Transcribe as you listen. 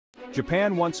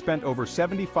Japan once spent over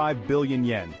 75 billion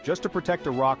yen just to protect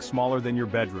a rock smaller than your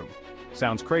bedroom.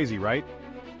 Sounds crazy, right?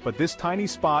 But this tiny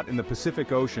spot in the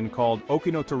Pacific Ocean called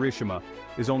Okinotorishima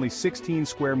is only 16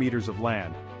 square meters of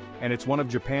land, and it's one of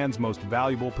Japan's most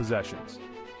valuable possessions.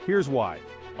 Here's why.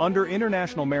 Under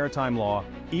international maritime law,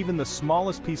 even the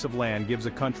smallest piece of land gives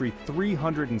a country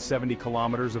 370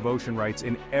 kilometers of ocean rights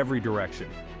in every direction.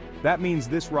 That means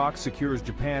this rock secures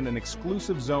Japan an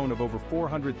exclusive zone of over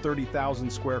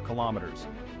 430,000 square kilometers,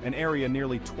 an area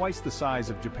nearly twice the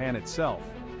size of Japan itself.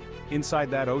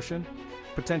 Inside that ocean,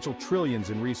 potential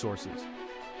trillions in resources.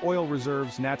 Oil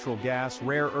reserves, natural gas,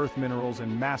 rare earth minerals,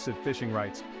 and massive fishing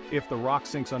rights. If the rock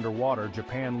sinks underwater,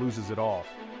 Japan loses it all.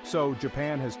 So,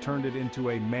 Japan has turned it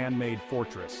into a man-made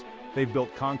fortress. They've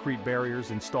built concrete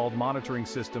barriers, installed monitoring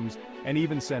systems, and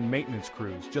even send maintenance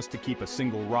crews just to keep a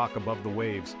single rock above the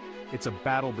waves. It's a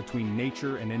battle between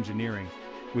nature and engineering,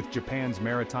 with Japan's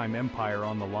maritime empire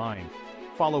on the line.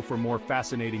 Follow for more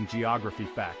fascinating geography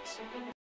facts.